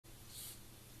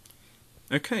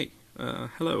Okay,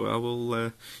 hello. I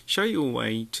will show you a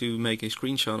way to make a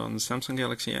screenshot on the Samsung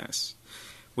Galaxy S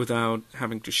without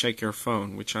having to shake your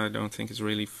phone, which I don't think is a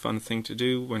really fun thing to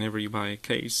do. Whenever you buy a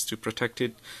case to protect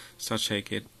it, start shake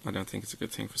it. I don't think it's a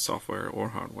good thing for software or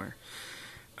hardware.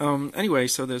 Anyway,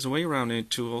 so there's a way around it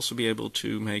to also be able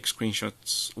to make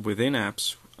screenshots within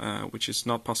apps, which is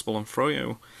not possible on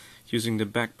Froyo using the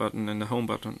back button and the home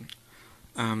button.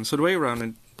 So the way around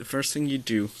it, the first thing you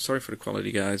do, sorry for the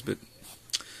quality guys, but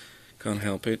can't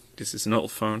help it, this is an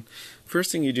old phone.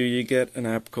 First thing you do, you get an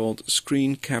app called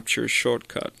Screencapture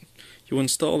Shortcut. You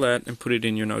install that and put it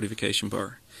in your notification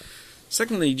bar.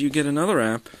 Secondly, you get another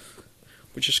app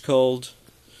which is called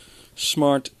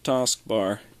Smart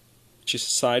Taskbar, which is a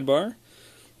sidebar.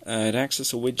 It acts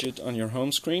as a widget on your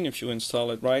home screen. If you install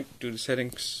it right, do the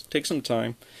settings, take some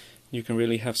time, you can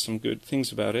really have some good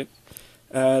things about it.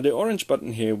 The orange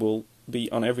button here will be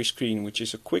on every screen, which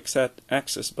is a quick set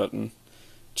access button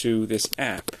to this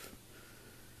app.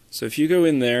 So if you go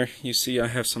in there, you see I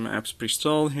have some apps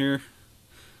pre-installed here.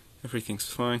 Everything's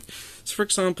fine. So for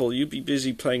example, you'd be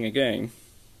busy playing a game.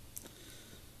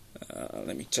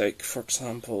 Let me take, for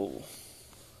example,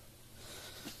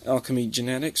 Alchemy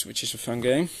Genetics, which is a fun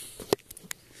game.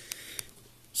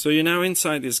 So you're now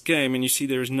inside this game and you see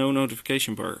there is no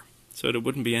notification bar. So there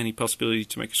wouldn't be any possibility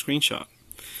to make a screenshot.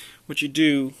 What you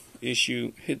do is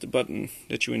you hit the button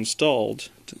that you installed,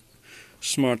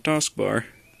 Smart Taskbar,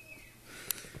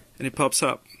 and it pops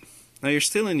up. Now you're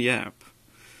still in the app.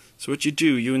 So what you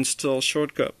do, you install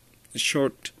Screencapture,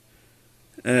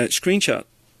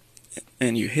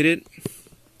 and you hit it.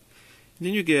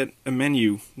 Then you get a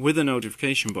menu with a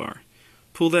notification bar.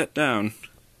 Pull that down,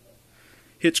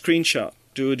 hit screenshot,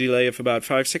 do a delay of about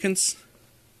 5 seconds,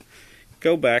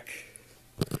 go back,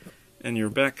 and you're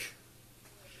back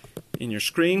in your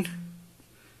screen,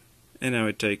 and now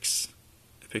it takes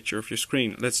a picture of your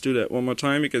screen. Let's do that one more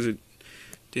time because it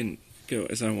didn't go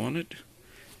as I wanted.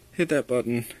 Hit that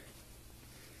button,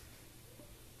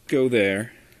 go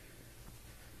there,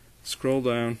 scroll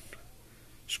down,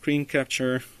 screen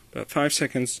capture, about 5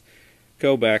 seconds,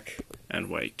 go back and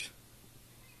wait.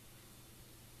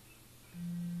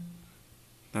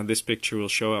 Now this picture will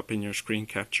show up in your screen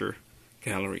capture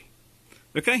gallery.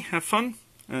 Okay, have fun,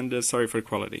 and sorry for the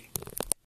quality.